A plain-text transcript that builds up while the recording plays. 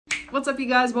What's up, you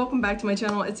guys? Welcome back to my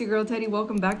channel. It's your girl Teddy.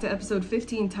 Welcome back to episode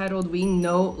 15 titled We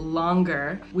No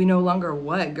Longer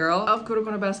What, girl? Of Kuroko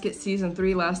no Basket season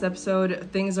 3 last episode.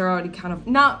 Things are already kind of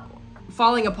not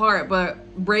falling apart, but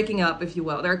breaking up, if you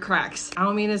will. There are cracks.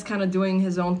 Aomin is kind of doing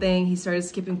his own thing. He started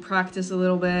skipping practice a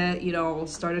little bit, you know,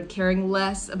 started caring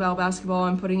less about basketball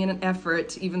and putting in an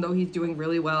effort, even though he's doing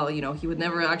really well. You know, he would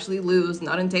never actually lose,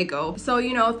 not in Teiko. So,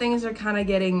 you know, things are kind of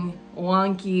getting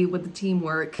wonky with the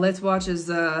teamwork. Let's watch as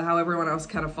how everyone else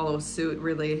kind of follows suit,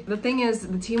 really. The thing is,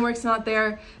 the teamwork's not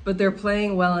there, but they're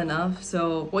playing well enough,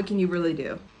 so what can you really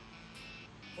do?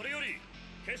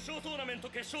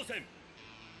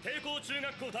 帝光中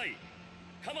学校対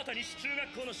蒲田西中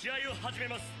学校の試合を始め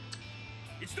ます。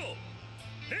一度、礼。よ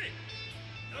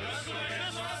ろしくお願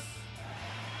いします。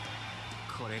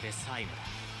これで最後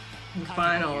だ。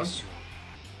 Finals.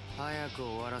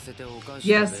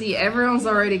 Yeah, see, everyone's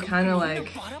already kind of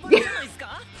like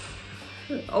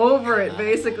over it,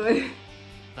 basically.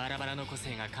 バラバラの個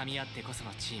性が噛み合ってこそ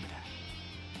のチームだ。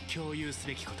共有す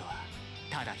べきことは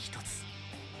ただ一つ。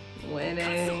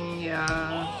Winning,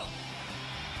 yeah.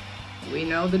 We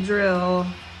know the drill.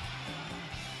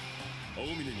 青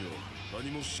峰には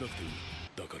何もしなくていい。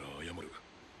だから謝る。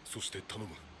そして頼む。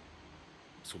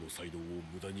その才能を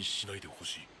無駄にしないでほ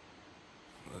しい。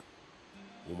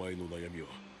お前の悩みは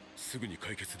すぐに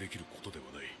解決できることでは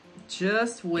ない。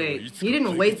Just wait. He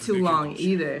didn't wait too long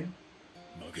either.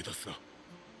 投げ出すな。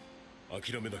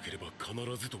諦めなければ必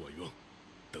ずとは言わん。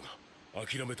だが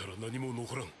諦めたら何も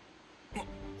残らん。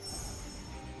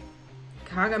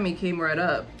Kagami came right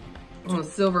up. On a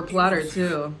silver platter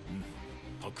too.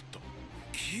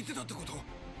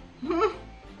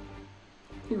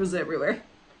 He was everywhere.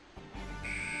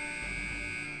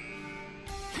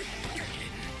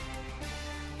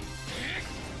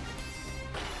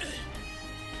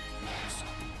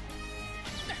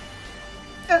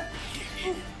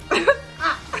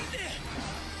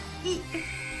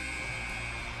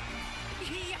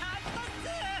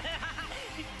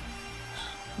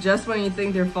 Just when you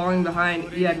think they're falling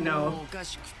behind, yeah, no.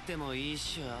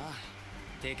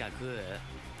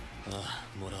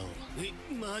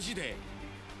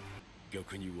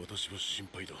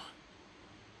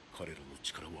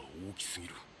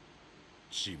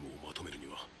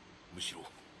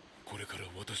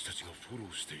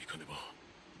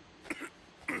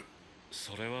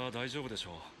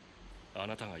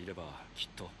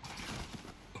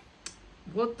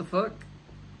 What the fuck?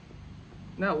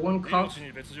 Not one cough.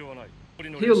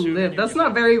 He'll live. That's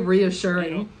not very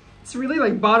reassuring. It's really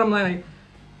like bottom line. Like,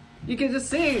 you can just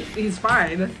say he's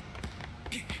fine.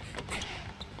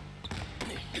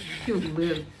 He'll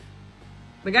live.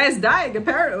 The guy's dying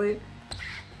apparently.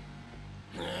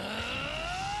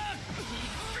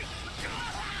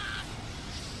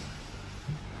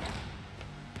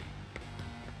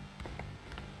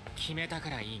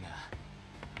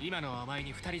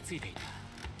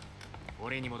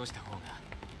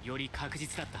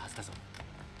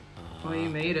 Oh, you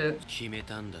made it.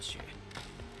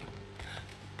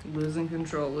 Losing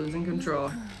control, losing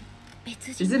control.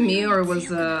 Is it me or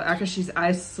was Akashi's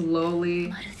eyes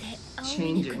slowly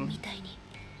changing?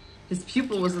 His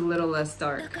pupil was a little less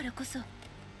dark.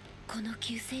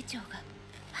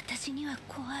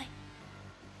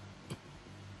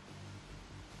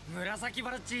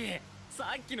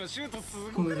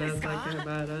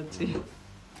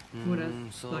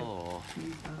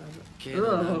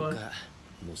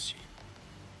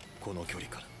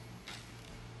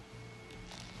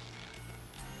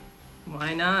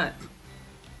 Why not?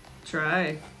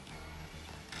 Try.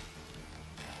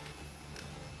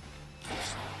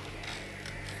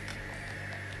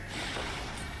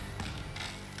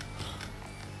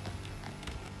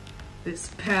 This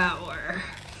power.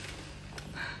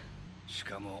 し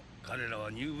かも彼らは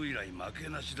入部以来負け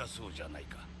なしだそうじゃない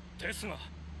か。ですが、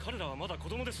彼らはまだ子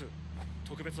供です。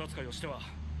特別扱いをしては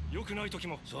良くない時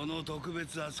も。その特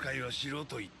別扱いはしろ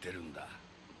と言ってるんだ。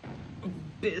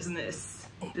Business.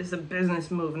 This is a business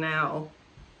move now.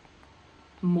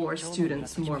 More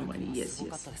students, more money. Yes,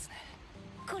 yes.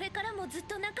 これからもずっ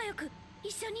と仲良く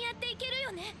一緒にやっていける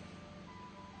よね。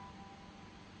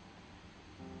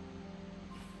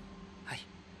はい、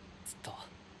ずっと。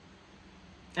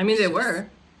I mean, they were.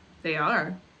 They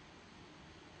are.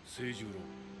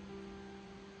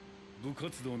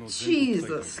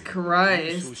 Jesus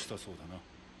Christ.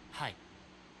 はい。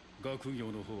学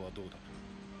業の方はどうだ。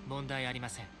問題ありま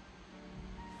せん。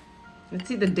Let's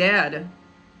see the dad.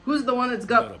 Who's the one that's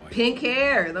got pink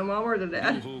hair? The mom or the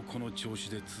dad?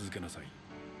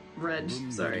 Red,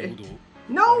 sorry.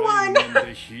 No one!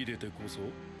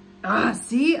 Ah,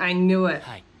 see? I knew it.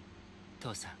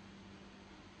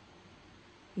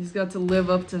 He's got to live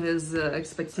up to his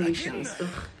expectations. Ugh.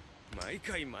 毎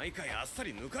回毎回あっさ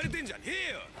り抜かれてんじゃね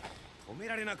えよ。止め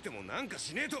られなくてもなんか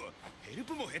しねえとヘル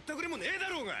プもへったくれもねえだ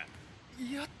ろうが。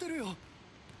やってるよ。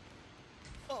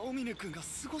青峰君が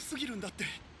すごすぎるんだって。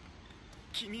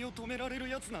君を止められる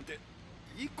やつなんて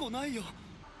一個ないよ。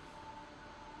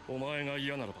お前が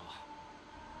嫌ならば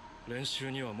練習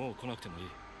にはもう来なくてもいい。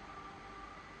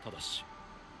ただし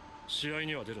試合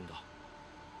には出るんだ。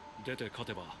出て勝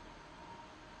てば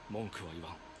文句は言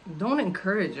わん。Don't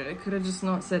encourage it. Could have just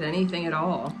not said anything at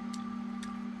all.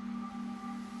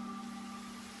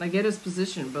 I get his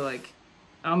position, but like,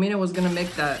 Almina was gonna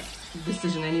make that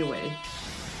decision anyway.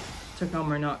 To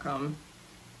come or not come.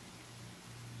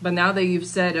 But now that you've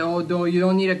said, oh, no, you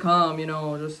don't need to come, you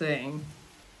know, just saying.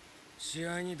 試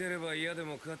合に出れば嫌で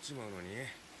も勝っちまうのに、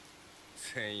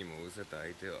戦意も失せた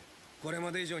相手をこれ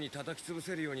まで以上に叩き潰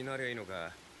せるようになりゃいいの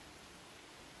か。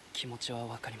気持ちは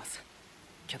わかります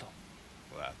けど。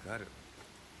わかる。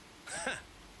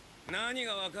何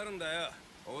がわかるんだよ。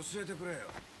教えてくれよ。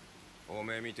お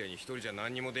めえみてえに一人じゃ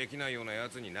何にもできないようなや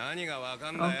つに何がわ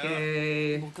かんだよ。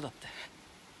Okay. 僕だって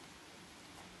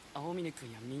青峰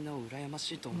君やみんなを羨ま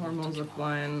しいと思う Hormones 時 are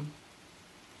は flying.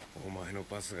 お前の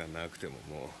パスがなくても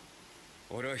も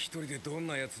う俺は一人でどん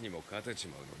なやつにも勝てち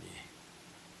まうのに。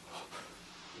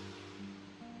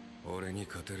俺に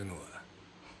勝てるのは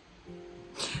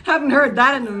Haven't heard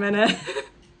that in a minute.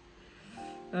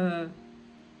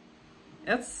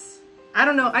 That's, I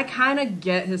don't know, I kind of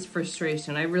get his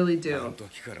frustration, I really do.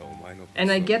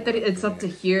 And I get that it's up to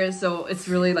here, so it's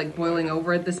really like boiling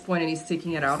over at this point and he's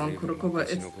taking it out on Kuroko, but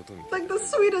it's like the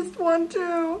sweetest one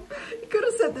too. He could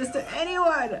have said this to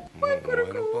anyone. Why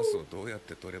Kuroko?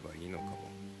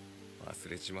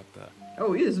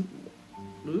 Oh, he is.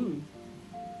 Ooh.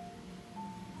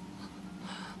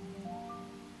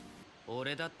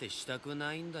 俺だってしたく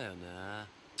ないんだよね。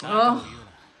 Oh,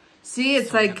 see,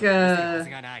 it's like a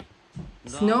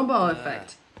snowball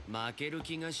effect. 負ける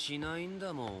気がしないん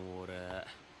だもん俺。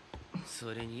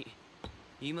それに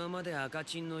今まで赤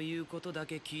チンの言うことだ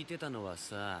け聞いてたのは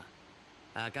さ、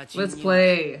赤チンには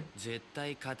絶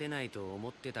対勝てないと思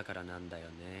ってたからなんだよ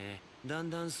ね。だん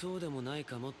だんそうでもない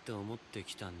かもって思って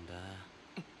きたんだ。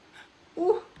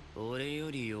俺よ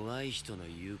り弱い人の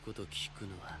言うこと聞く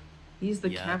のは。 He's the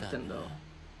captain though,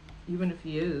 even if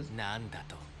he is. なんだ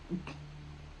と。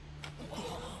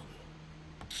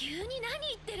急に何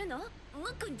言ってるの？ム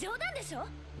ックン冗談でしょ？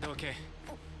どけ。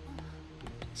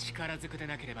力ずくで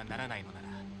なければならないのなら、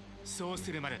そう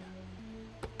するまでだ。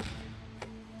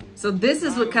 So this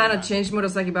is what kind of changed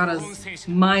Murasaki Bara's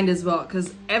mind as well,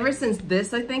 because ever since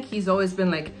this, I think he's always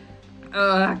been like,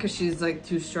 because she's like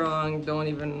too strong, don't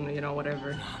even, you know,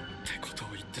 whatever.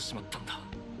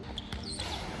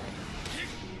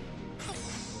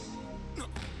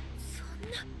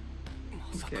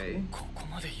 Okay.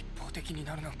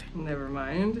 Never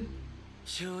mind.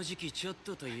 正直ちょっ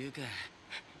とというか、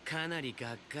かなり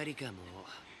がっかりかも。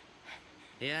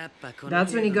やっぱこの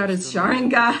That's when he got his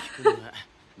Sharingan.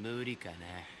 無理かな。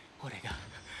俺が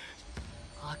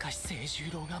明石清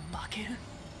十郎が負ける？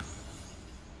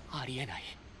ありえない。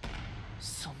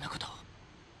そんなこと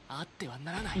あっては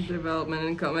ならない。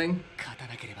 Development incoming. 勝た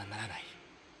なければならない。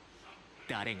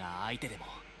誰が相手でも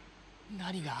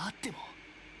何があっても。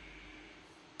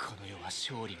 この世は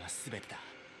勝利が全てだ。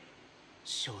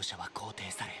勝者は肯定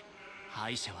され、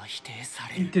敗者は否定さ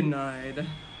れる。Denied.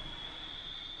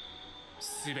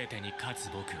 全てに勝つ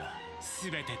僕は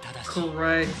全て正しい。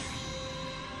Correct.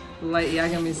 Light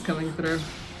Yagami's coming through.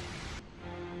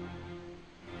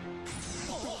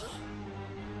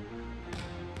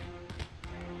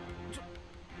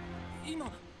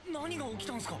 今何が起き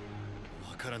たんすか？わ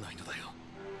からないのだよ。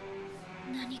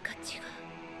何か違う。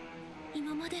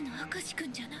 今までの明石く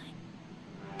んじゃない。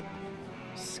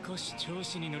少し調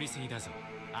子に乗りすぎだぞ、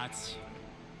アツシ。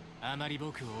あまり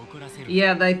僕を怒らせる。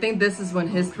 Yeah, I think this is when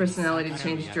his personality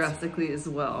changed drastically as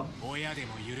well. 親で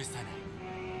も許さな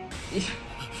い。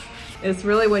 It's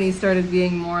really when he started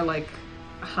being more like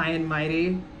high and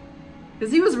mighty,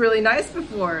 because he was really nice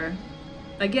before.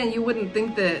 Again, you wouldn't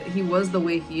think that he was the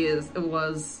way he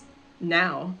was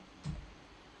now.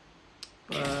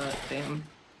 But damn.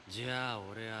 じゃあ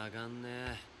俺あがん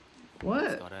ね。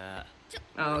 What?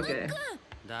 Oh, okay.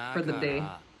 For the day. 好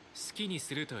きに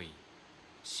するといい。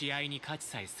試合に勝ち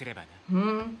さえすれば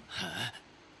な。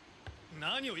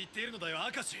何を言っているのだよ、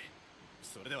明石。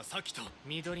それではさっきと。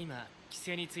緑間、規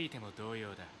制についても同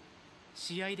様だ。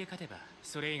試合で勝てば、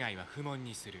それ以外は不問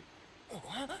にする。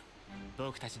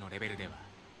僕たちのレベルでは、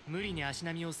無理に足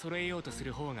並みを揃えようとす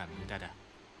る方が無駄だ。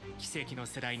奇跡の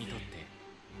世代にとって、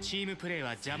チームプレー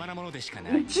は邪魔なものでしかな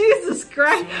い。Jesus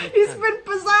Christ! He's been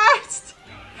possessed!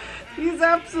 He's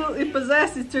absolutely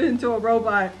possessed. He's turned into a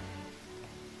robot.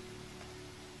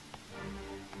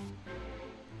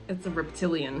 It's a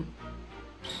reptilian.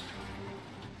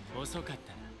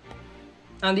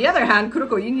 On the other hand,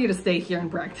 Kuroko, you need to stay here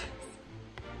and practice.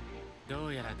 ど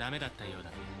うやらダメだったようだ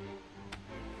ね。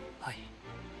はい。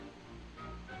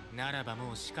ならば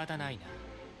もう仕方ないな。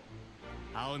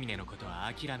青峰のことは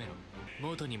諦めろ。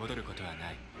元に戻ることは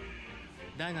ない。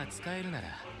だが使えるなら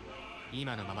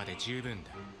今のままで十分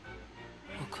だ。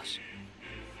おかしい。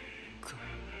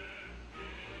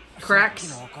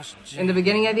Cracks in the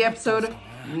beginning of the episode.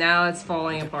 Now it's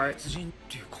falling apart.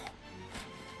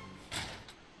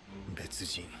 別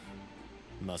人。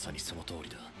まさにその通り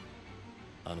だ。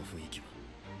あの雰囲気は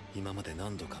今まで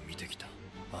何度か見てきた。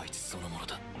あいつそのもの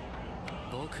だ。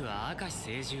僕は明石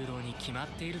清十郎に決まっ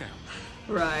ているだろ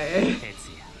う。Right. 哲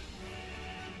也。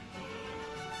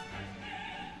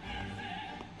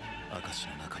明石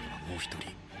の中にはもう一人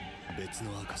別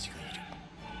の明石がいる。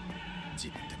自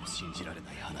分でも信じられ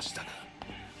ない話だが。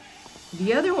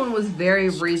The other one was very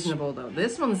reasonable though.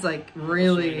 This one's like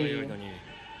really.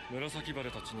 紫バ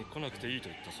レたちに来なくていいと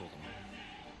言ったそうだな。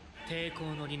抵抗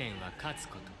の理念は勝つ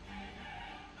こと。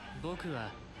僕は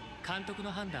監督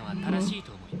の判断は正しい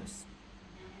と思います。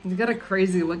He's got a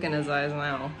crazy look in his eyes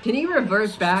now. Can he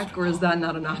revert back or is that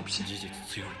not an option? 事実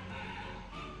強い。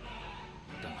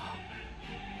だが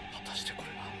果たしてこれ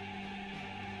が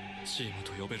チーム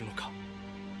と呼べるのか。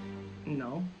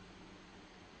No.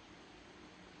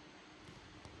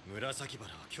 紫バ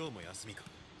ラは今日も休みか。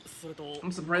それと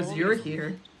I'm surprised you're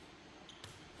here.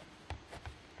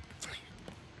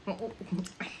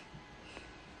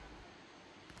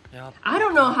 I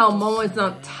don't know how Momo's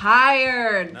not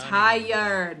tired.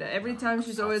 Every time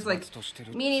she's always like,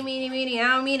 meanie, meanie, meanie, I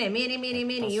don't mean it, meanie, meanie,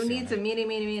 meanie. You need to meanie,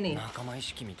 meanie, meanie. 仲間意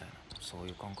識みたいなそう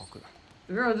いう感覚。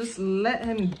 Girl, just let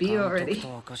him be already.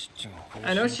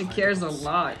 I know she cares a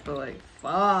lot, but like,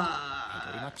 fuck.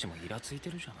 マッチもイラついて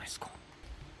るじゃないですか。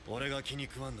俺が気に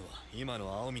食わんのは今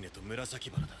の青峰と紫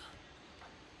バラだ。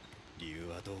理由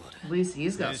はどうあれ。 At least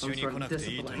he's got 練 some 習に sort 来 of なく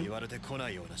ていいと discipline. 言われてこな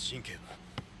いような神経は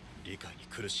理解に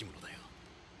苦しむのだよ。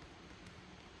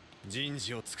人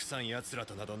事を尽くさん奴ら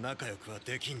となど仲良くは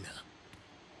できんな。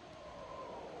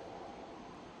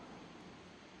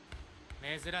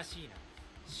珍しいな。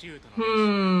シュートの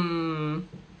練習。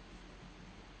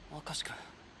明石君。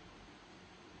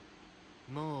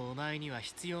もうお前には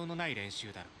必要のない練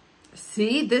習だろ。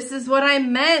 See, this is what I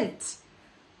meant.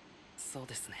 そう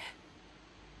ですね。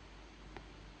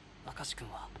明石君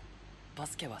はバ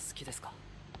スケは好きですか？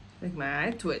 Like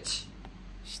my eye twitch.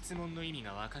 質問の意味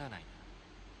がわからないな。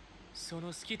その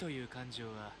好きという感情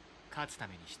は勝つた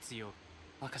めに必要。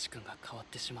明石君が変わっ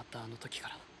てしまったあの時か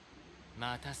ら。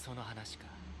またその話か。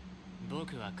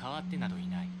僕は変わってなどい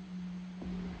ない。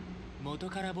元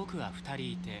から僕は2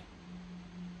人いて、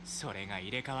それが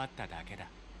入れ替わっただけだ。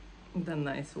The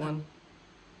nice one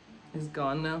is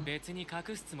gone now. 別に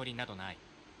隠すつもりなどない。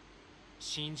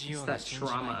信じよ It's うが that 信じ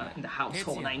まいが trauma in the household.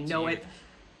 哲也 I の know 自由 it. だ。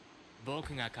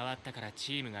僕が変わったから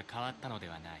チームが変わったので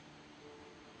はない。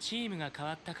チームが変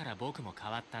わったから僕も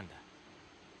変わったんだ。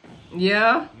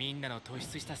Yeah, みんなの突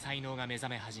出した才能が目覚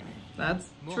め始め、 that's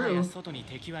もはや true. 外に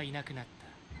敵はいなくなっ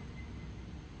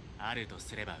た。あると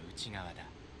すれば内側だ。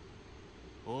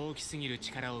大きすぎる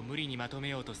力を無理にまとめ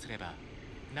ようとすれば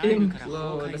内部から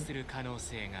崩壊する可能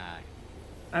性がある。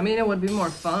 I mean, it would be more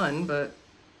fun, but I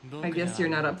僕ら guess you're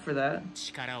not は up for that.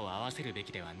 力を合わせるべ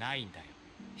きではないんだよ。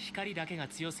光だけが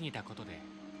強すぎたことで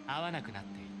合わなくなっ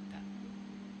ていった。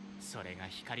それが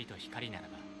光と光ならば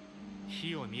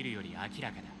火を見るより明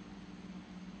らかだ。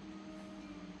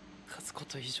勝つこ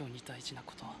と以上に大事な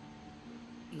ことは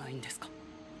ないんですか？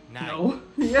ない。 No.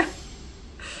 Yeah.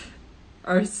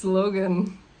 Our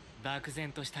slogan. 漠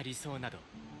然とした理想など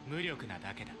無力な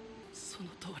だけだ。その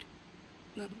通り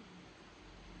なの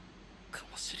か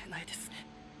もしれないですね。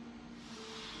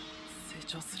成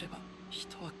長すれば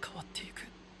人は変わっていく。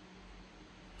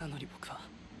なのに僕は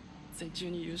全中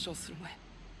に優勝する前、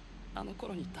あの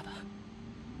頃にただ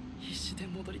必死で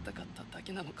戻りたかっただ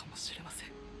けなのかもしれません。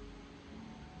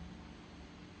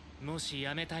もし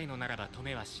やめたいのならば止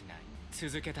めはしない。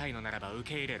続けたいのならば受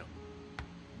け入れろ。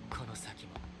この先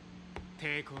も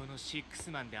抵抗のシック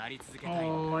スマンであり続けたい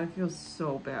の Oh, だ。 I feel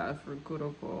so bad for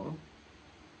Kuroko.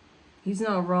 He's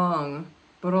not wrong.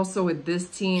 But also with this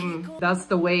team, that's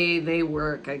the way they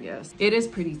work, I guess. It is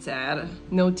pretty sad.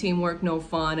 No teamwork, no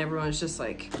fun. Everyone's just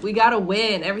like, we gotta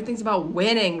win. Everything's about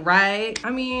winning, right?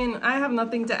 I mean, I have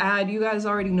nothing to add. You guys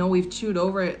already know we've chewed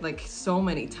over it like so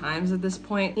many times at this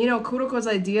point. You know, Kuroko's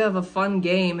idea of a fun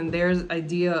game and their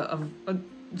idea of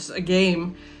just a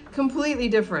game, completely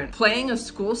different. Playing a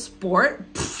school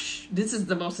sport? Pfft, this is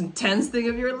the most intense thing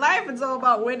of your life. It's all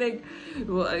about winning.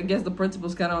 Well, I guess the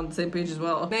principal's kind of on the same page as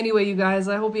well. Anyway, you guys,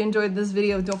 I hope you enjoyed this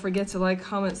video. Don't forget to like,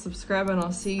 comment, subscribe, and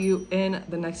I'll see you in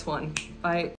the next one.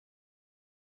 Bye.